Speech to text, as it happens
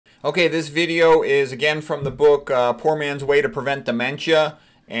Okay, this video is again from the book Poor Man's Way to Prevent Dementia,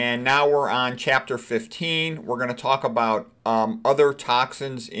 and now we're on chapter 15. We're going to talk about other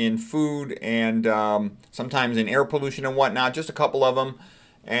toxins in food and sometimes in air pollution and whatnot, just a couple of them.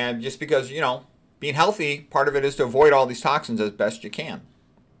 And just because, being healthy, part of it is to avoid all these toxins as best you can.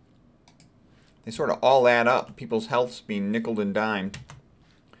 They sort of all add up. People's health's being nickeled and dimed.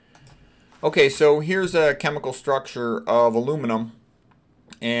 Okay, so here's a chemical structure of aluminum.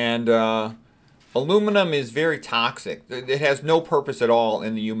 And aluminum is very toxic. It has no purpose at all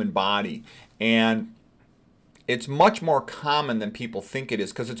in the human body. And it's much more common than people think it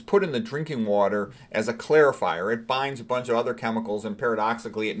is because it's put in the drinking water as a clarifier. It binds a bunch of other chemicals, and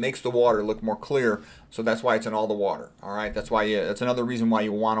paradoxically, it makes the water look more clear. So that's why it's in all the water. All right, that's another reason why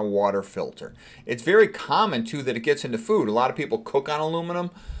you want a water filter. It's very common too that it gets into food. A lot of people cook on aluminum.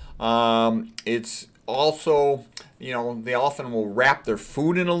 It's also, they often will wrap their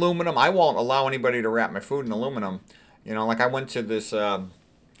food in aluminum. I won't allow anybody to wrap my food in aluminum. Like I went to this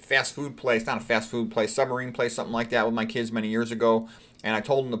fast food place, not a fast food place, submarine place, something like that with my kids many years ago. And I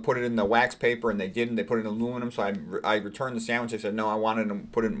told them to put it in the wax paper, and they didn't. They put it in aluminum, so I returned the sandwich. I said, no, I wanted them to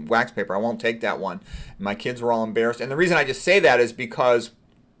put it in wax paper. I won't take that one. And my kids were all embarrassed. And the reason I just say that is because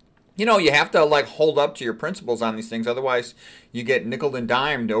you have to hold up to your principles on these things. Otherwise, you get nickeled and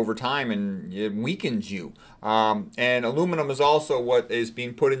dimed over time, and it weakens you. And aluminum is also what is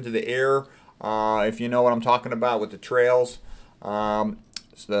being put into the air. If you know what I'm talking about with the trails,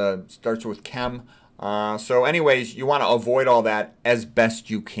 starts with chem. So anyways, you want to avoid all that as best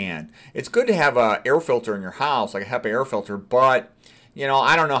you can. It's good to have an air filter in your house, like a HEPA air filter, but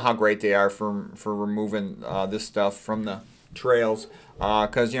I don't know how great they are for removing this stuff from the trails.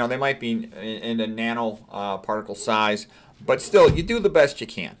 Because they might be in a nano particle size, but still, you do the best you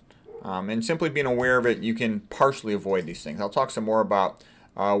can. And simply being aware of it, you can partially avoid these things. I'll talk some more about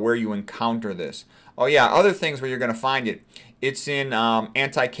where you encounter this. Oh yeah, other things where you're going to find it. It's in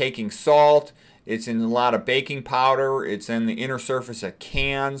anti-caking salt. It's in a lot of baking powder. It's in the inner surface of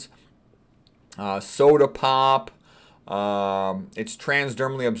cans, soda pop. It's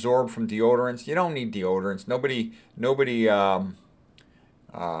transdermally absorbed from deodorants. You don't need deodorants. Nobody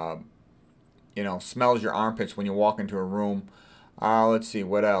smells your armpits when you walk into a room. Let's see,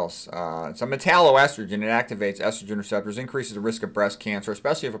 what else? It's a metalloestrogen. It activates estrogen receptors, increases the risk of breast cancer,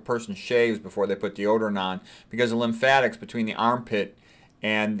 especially if a person shaves before they put deodorant on, because the lymphatics between the armpit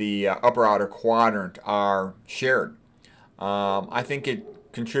and the upper outer quadrant are shared. I think it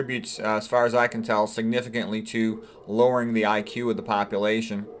contributes, as far as I can tell, significantly to lowering the IQ of the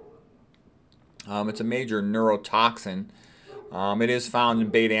population. It's a major neurotoxin. It is found in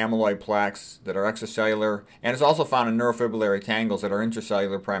beta amyloid plaques that are extracellular, and it's also found in neurofibrillary tangles that are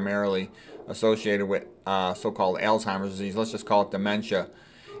intracellular, primarily associated with so-called Alzheimer's disease. Let's just call it dementia.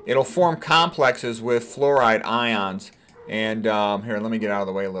 It'll form complexes with fluoride ions, and here, let me get out of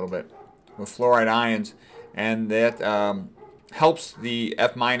the way a little bit. With fluoride ions, and that helps the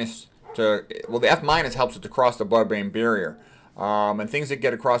F minus to, the F minus helps it to cross the blood-brain barrier. And things that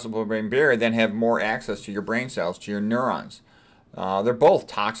get across the blood-brain barrier then have more access to your brain cells, to your neurons. They're both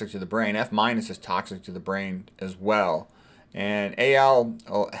toxic to the brain. F minus is toxic to the brain as well. And Al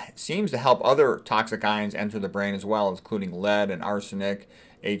seems to help other toxic ions enter the brain as well, including lead and arsenic,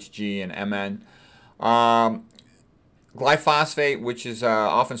 Hg and Mn. Glyphosate, which is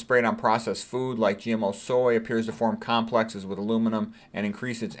often sprayed on processed food like GMO soy, appears to form complexes with aluminum and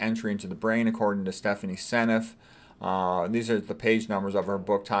increase its entry into the brain, according to Stephanie Seneff. These are the page numbers of her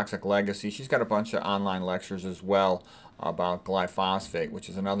book, Toxic Legacy. She's got a bunch of online lectures as well about glyphosate, which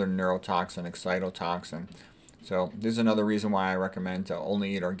is another neurotoxin, excitotoxin. So this is another reason why I recommend to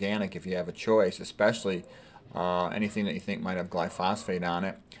only eat organic if you have a choice, especially anything that you think might have glyphosate on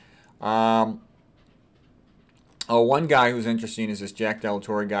it. One guy who's interesting is this Jack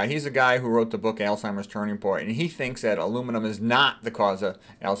Delatorre guy. He's the guy who wrote the book Alzheimer's Turning Point, and he thinks that aluminum is not the cause of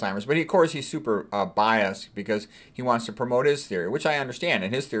Alzheimer's. But of course, he's super biased because he wants to promote his theory, which I understand.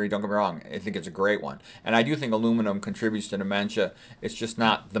 And his theory, don't get me wrong, I think it's a great one. And I do think aluminum contributes to dementia. It's just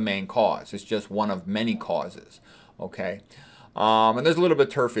not the main cause. It's just one of many causes. Okay. And there's a little bit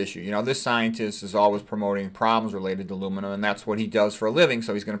of turf issue. This scientist is always promoting problems related to aluminum, and that's what he does for a living.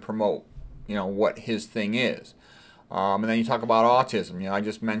 So he's going to promote, what his thing is. And then you talk about autism. I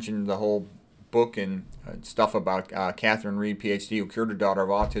just mentioned the whole book and stuff about Catherine Reed, PhD, who cured her daughter of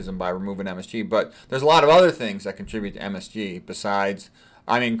autism by removing MSG. But there's a lot of other things that contribute to MSG besides,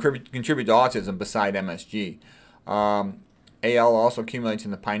 contribute to autism beside MSG. AL also accumulates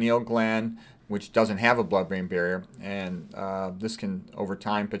in the pineal gland, which doesn't have a blood-brain barrier, and this can, over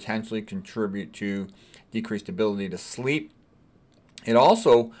time, potentially contribute to decreased ability to sleep. It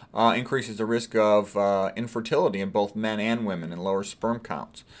also increases the risk of infertility in both men and women and lower sperm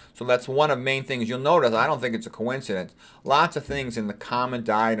counts. So that's one of the main things you'll notice. I don't think it's a coincidence. Lots of things in the common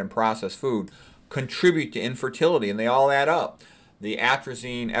diet and processed food contribute to infertility, and they all add up. The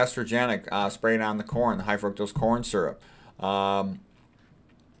atrazine estrogenic sprayed on the corn, the high fructose corn syrup, the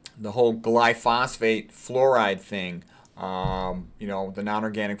whole glyphosate fluoride thing, you know, the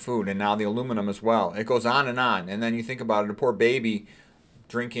non-organic food, and now the aluminum as well. It goes on. And then you think about it, a poor baby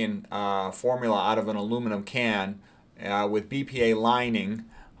drinking formula out of an aluminum can with BPA lining,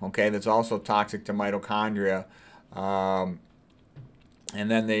 okay, that's also toxic to mitochondria. And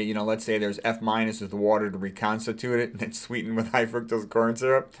then they, you know, let's say there's F minus is the water to reconstitute it, and it's sweetened with high fructose corn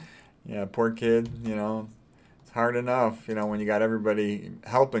syrup. Yeah, poor kid, you know. It's hard enough, you know, when you got everybody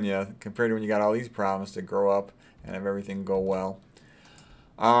helping you compared to when you got all these problems to grow up and have everything go well.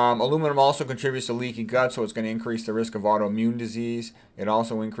 Aluminum also contributes to leaky gut, so it's going to increase the risk of autoimmune disease. It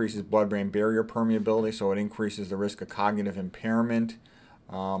also increases blood-brain barrier permeability, so it increases the risk of cognitive impairment.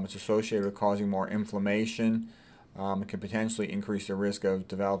 It's associated with causing more inflammation. It can potentially increase the risk of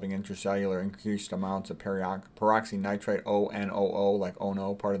developing intracellular increased amounts of peroxynitrite, ONOO, like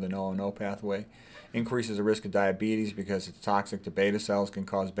ONO, part of the NO pathway. Increases the risk of diabetes because it's toxic to beta cells, can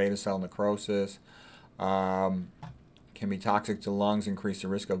cause beta cell necrosis. Can be toxic to lungs, increase the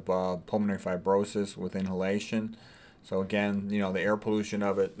risk of pulmonary fibrosis with inhalation. So again, you know, the air pollution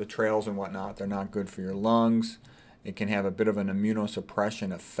of it, the trails and whatnot, they're not good for your lungs. It can have a bit of an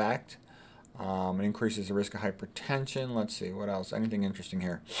immunosuppression effect. It increases the risk of hypertension. Let's see, what else? Anything interesting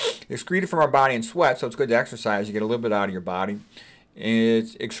here? Excreted from our body in sweat, so it's good to exercise. You get a little bit out of your body.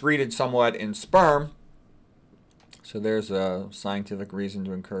 It's excreted somewhat in sperm. So there's a scientific reason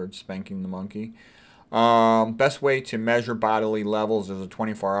to encourage spanking the monkey. Best way to measure bodily levels is a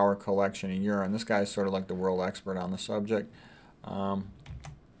 24-hour collection in urine. This guy's sort of like the world expert on the subject.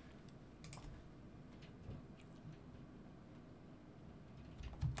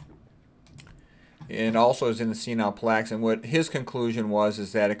 It also is in the senile plaques, and what his conclusion was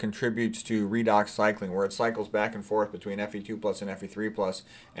is that it contributes to redox cycling, where it cycles back and forth between Fe2 plus and Fe3 plus,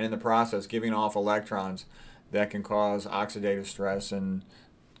 and in the process giving off electrons that can cause oxidative stress and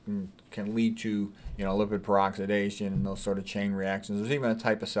can lead to, you know, lipid peroxidation and those sort of chain reactions. There's even a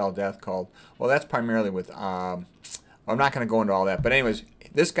type of cell death called, well, that's primarily with, I'm not going to go into all that, but anyways,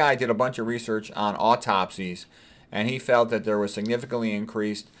 this guy did a bunch of research on autopsies, and he felt that there was significantly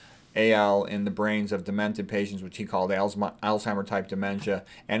increased AL in the brains of demented patients, which he called Alzheimer type dementia,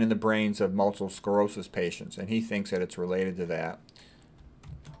 and in the brains of multiple sclerosis patients, and he thinks that it's related to that.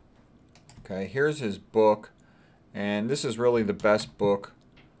 Okay, here's his book, and this is really the best book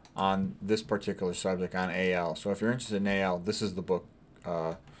on this particular subject, on AL. So if you're interested in AL, this is the book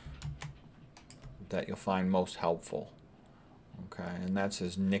that you'll find most helpful. Okay, and that's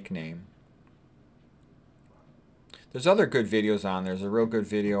his nickname. There's other good videos on there. There's a real good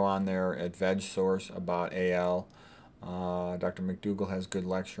video on there at VegSource about AL. Dr. McDougall has a good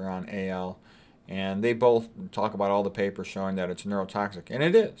lecture on AL. And they both talk about all the papers showing that it's neurotoxic. And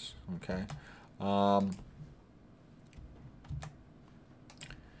it is. Okay.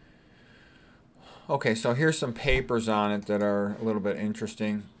 Okay, so here's some papers on it that are a little bit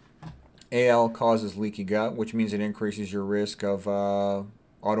interesting. AL causes leaky gut, which means it increases your risk of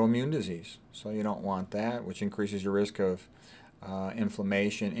autoimmune disease. So you don't want that, which increases your risk of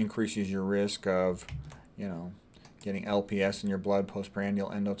inflammation, increases your risk of, you know, getting LPS in your blood,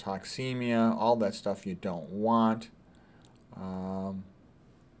 postprandial endotoxemia, all that stuff you don't want.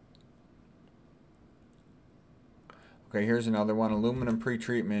 Okay, here's another one. Aluminum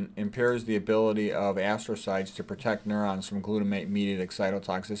pretreatment impairs the ability of astrocytes to protect neurons from glutamate-mediated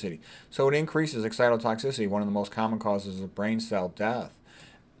excitotoxicity. So it increases excitotoxicity, one of the most common causes of brain cell death.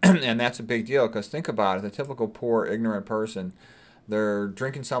 And that's a big deal, because think about it. The typical poor, ignorant person, they're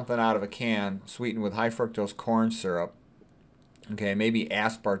drinking something out of a can sweetened with high fructose corn syrup, okay, maybe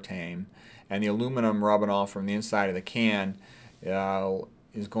aspartame, and the aluminum rubbing off from the inside of the can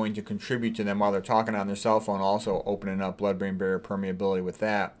is going to contribute to them while they're talking on their cell phone, also opening up blood-brain barrier permeability with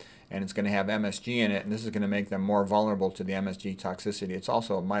that. And it's going to have MSG in it, and this is going to make them more vulnerable to the MSG toxicity. It's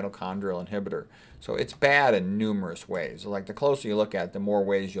also a mitochondrial inhibitor. So it's bad in numerous ways. Like, the closer you look at it, the more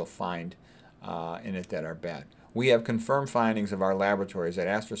ways you'll find in it that are bad. We have confirmed findings of our laboratories that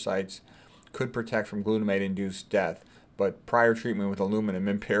astrocytes could protect from glutamate-induced death, but prior treatment with aluminum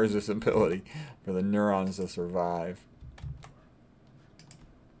impairs this ability for the neurons to survive.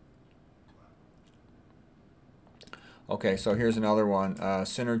 Okay, so here's another one,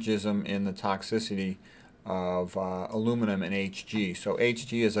 synergism in the toxicity of aluminum and HG. So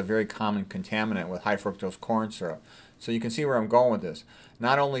HG is a very common contaminant with high fructose corn syrup. So you can see where I'm going with this.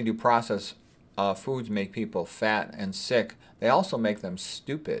 Not only do processed foods make people fat and sick, they also make them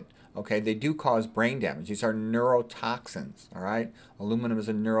stupid. Okay, they do cause brain damage. These are neurotoxins, all right? Aluminum is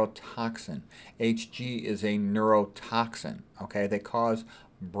a neurotoxin. Hg is a neurotoxin, okay? They cause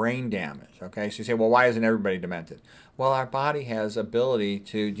brain damage, okay? So you say, well, why isn't everybody demented? Well, our body has ability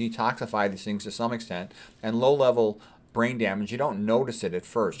to detoxify these things to some extent, and low-level brain damage, you don't notice it at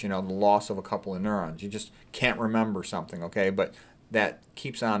first, you know, the loss of a couple of neurons. You just can't remember something, okay? But that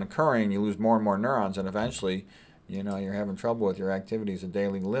keeps on occurring. You lose more and more neurons, and eventually, you know, you're having trouble with your activities of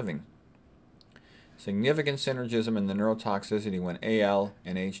daily living. Significant synergism in the neurotoxicity when AL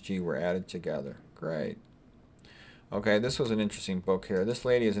and Hg were added together. Great. Okay, this was an interesting book here. This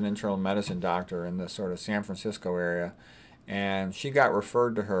lady is an internal medicine doctor in the sort of San Francisco area, and she got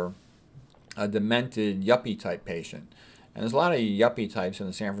referred to her a demented yuppie type patient. And there's a lot of yuppie types in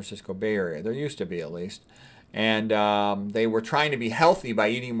the San Francisco Bay Area. There used to be, at least. And they were trying to be healthy by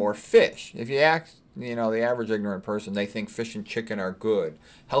eating more fish. If you ask, you know, the average ignorant person, they think fish and chicken are good,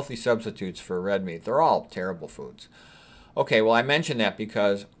 healthy substitutes for red meat. They're all terrible foods. Okay, well, I mentioned that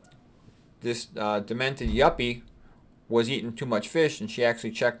because this demented yuppie was eating too much fish, and she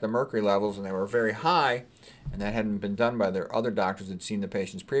actually checked the mercury levels, and they were very high, and that hadn't been done by their other doctors who had seen the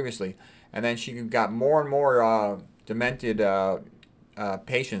patients previously. And then she got more and more demented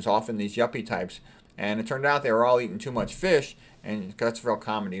patients, often these yuppie types, and it turned out they were all eating too much fish, and that's real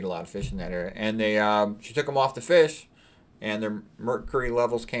common to eat a lot of fish in that area. And they, she took them off the fish, and their mercury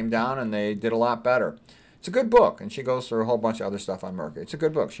levels came down, and they did a lot better. It's a good book, and she goes through a whole bunch of other stuff on mercury. It's a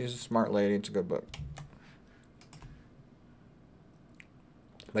good book. She's a smart lady. It's a good book.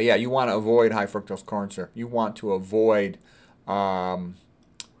 But yeah, you want to avoid high fructose corn syrup. You want to avoid, you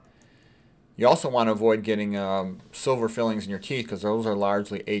also want to avoid getting silver fillings in your teeth, because those are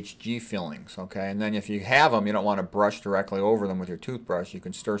largely Hg fillings, okay? And then if you have them, you don't want to brush directly over them with your toothbrush. You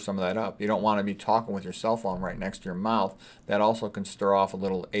can stir some of that up. You don't want to be talking with your cell phone right next to your mouth. That also can stir off a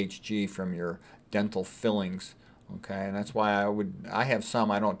little Hg from your dental fillings, okay? And that's why I have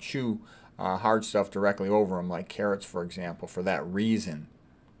some. I don't chew hard stuff directly over them, like carrots, for example, for that reason.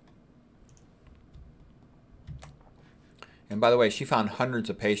 And by the way, she found hundreds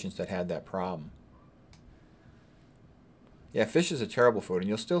of patients that had that problem. Yeah, fish is a terrible food, and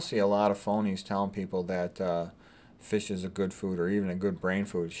you'll still see a lot of phonies telling people that fish is a good food or even a good brain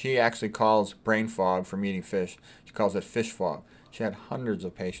food. She actually calls brain fog from eating fish. She calls it fish fog. She had hundreds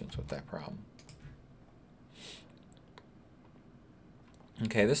of patients with that problem.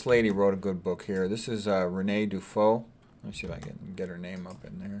 Okay, this lady wrote a good book here. This is Renee Dufault. Let me see if I can get her name up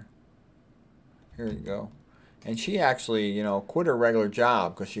in there. Here you go. And she actually, you know, quit her regular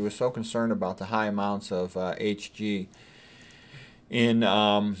job because she was so concerned about the high amounts of Hg in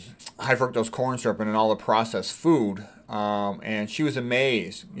high fructose corn syrup and in all the processed food. And she was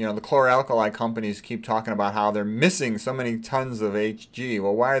amazed. You know, the chloralkali companies keep talking about how they're missing so many tons of Hg.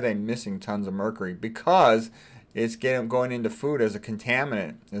 Well, why are they missing tons of mercury? Because it's going into food as a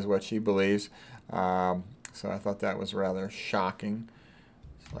contaminant, is what she believes. So I thought that was rather shocking.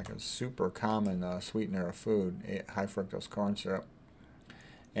 Like a super common sweetener of food, high fructose corn syrup.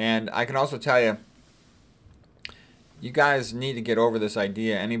 And I can also tell you, you guys need to get over this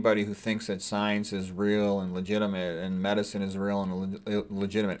idea. Anybody who thinks that science is real and legitimate and medicine is real and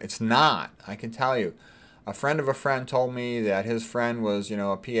legitimate, it's not. I can tell you. A friend of a friend told me that his friend was, you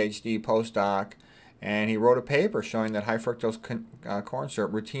know, a PhD postdoc, and he wrote a paper showing that high fructose corn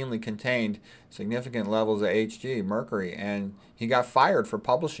syrup routinely contained significant levels of Hg, mercury, and he got fired for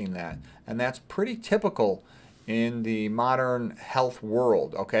publishing that. And that's pretty typical in the modern health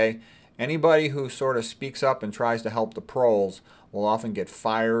world, okay? Anybody who sort of speaks up and tries to help the pros will often get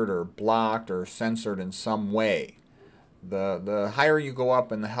fired or blocked or censored in some way. The higher you go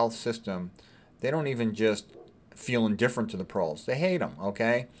up in the health system, they don't even just feel indifferent to the pros. They hate them,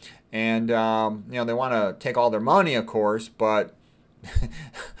 okay? And, you know, they want to take all their money, of course, but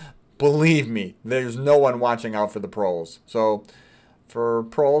believe me, there's no one watching out for the pros. So for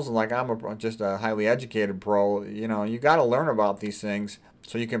pros, like I'm just a highly educated pro, you know, you got to learn about these things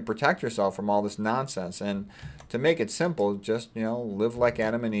so you can protect yourself from all this nonsense. And to make it simple, just, you know, live like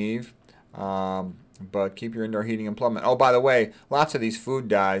Adam and Eve, but keep your indoor heating and plumbing. Oh, by the way, lots of these food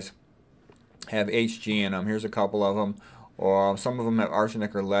dyes have Hg in them. Here's a couple of them. Or some of them have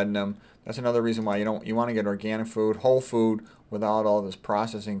arsenic or lead in them. That's another reason why you want to get organic food, whole food, without all this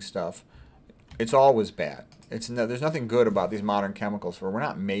processing stuff. It's always bad. There's nothing good about these modern chemicals, for we're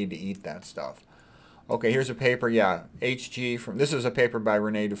not made to eat that stuff. Okay, here's a paper, yeah, Hg this is a paper by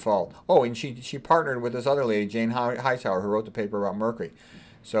Renee Dufault. Oh, and she partnered with this other lady, Jane Hightower, who wrote the paper about mercury.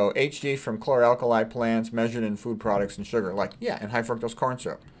 So HG from chloralkali plants measured in food products and sugar, like, yeah, and high fructose corn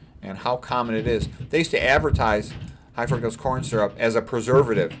syrup, and how common it is. They used to advertise high fructose corn syrup as a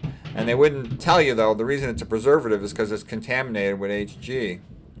preservative, and they wouldn't tell you, though, the reason it's a preservative is because it's contaminated with HG.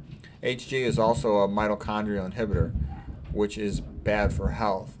 HG is also a mitochondrial inhibitor, which is bad for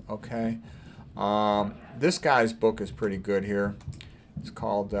health, okay? This guy's book is pretty good here. It's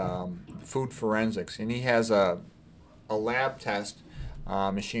called Food Forensics, and he has a lab test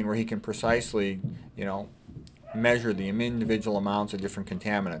machine where he can precisely, measure the individual amounts of different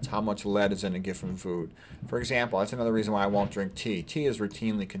contaminants, how much lead is in a given food. For example, that's another reason why I won't drink tea. Tea is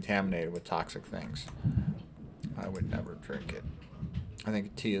routinely contaminated with toxic things. I would never drink it. I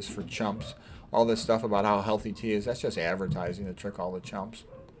think tea is for chumps. All this stuff about how healthy tea is, that's just advertising to trick all the chumps.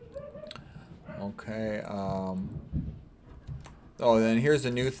 Okay. Oh, then here's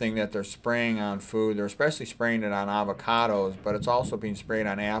the new thing that they're spraying on food. They're especially spraying it on avocados, but it's also being sprayed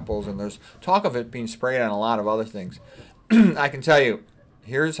on apples, and there's talk of it being sprayed on a lot of other things. I can tell you,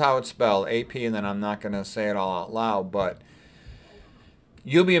 here's how it's spelled, AP, and then I'm not going to say it all out loud, but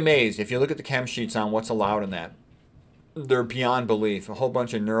you'll be amazed if you look at the chem sheets on what's allowed in that. They're beyond belief. A whole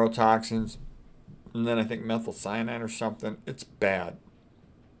bunch of neurotoxins, and then I think methyl cyanide or something. It's bad.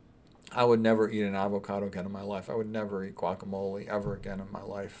 I would never eat an avocado again in my life. I would never eat guacamole ever again in my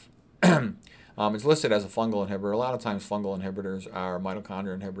life. It's listed as a fungal inhibitor. A lot of times fungal inhibitors are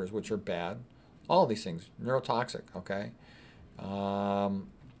mitochondrial inhibitors, which are bad. All of these things, neurotoxic, okay?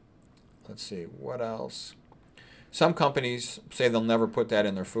 Let's see, what else? Some companies say they'll never put that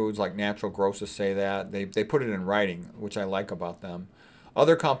in their foods, like Natural Grocers say that. They put it in writing, which I like about them.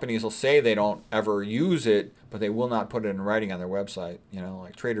 Other companies will say they don't ever use it, but they will not put it in writing on their website.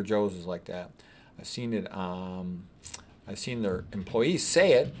 Like Trader Joe's is like that. I've seen it. I've seen their employees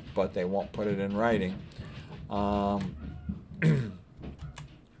say it, but they won't put it in writing. So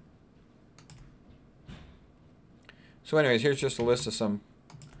anyways, here's just a list of some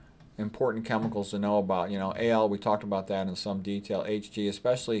important chemicals to know about. Al, we talked about that in some detail. HG,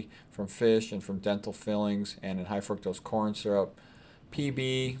 especially from fish and from dental fillings and in high fructose corn syrup.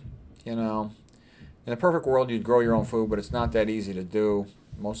 PB, in a perfect world you'd grow your own food, but it's not that easy to do.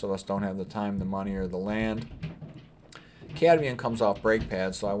 Most of us don't have the time, the money, or the land. Cadmium comes off brake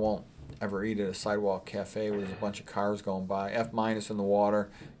pads, so I won't ever eat at a sidewalk cafe where there's a bunch of cars going by. F- in the water.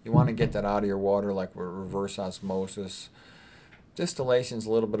 You want to get that out of your water, like with reverse osmosis. Distillation's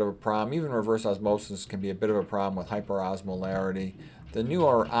a little bit of a problem. Even reverse osmosis can be a bit of a problem with hyperosmolarity. The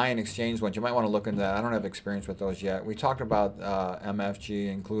newer ion exchange ones, you might want to look into that. I don't have experience with those yet. We talked about MFG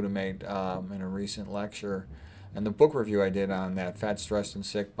and glutamate in a recent lecture. And the book review I did on that, Fat, Stressed, and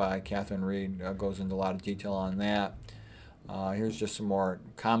Sick by Catherine Reed, goes into a lot of detail on that. Here's just some more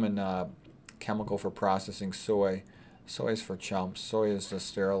common chemical for processing soy. Soy is for chumps. Soy is to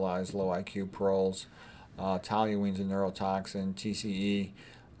sterilize low IQ proles. Toluene's a neurotoxin. TCE.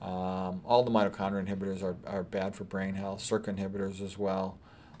 All the mitochondrial inhibitors are bad for brain health. SERC inhibitors as well.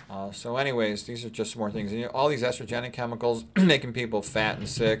 So anyways, these are just more things. And, all these estrogenic chemicals making people fat and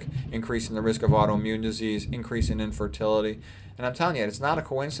sick, increasing the risk of autoimmune disease, increasing infertility. And I'm telling you, it's not a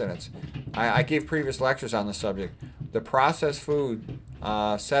coincidence. I gave previous lectures on the subject. The processed food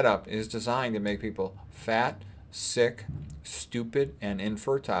setup is designed to make people fat, sick, stupid, and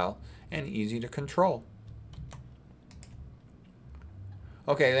infertile, and easy to control.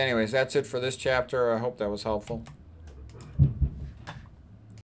 Okay, anyways, that's it for this chapter. I hope that was helpful.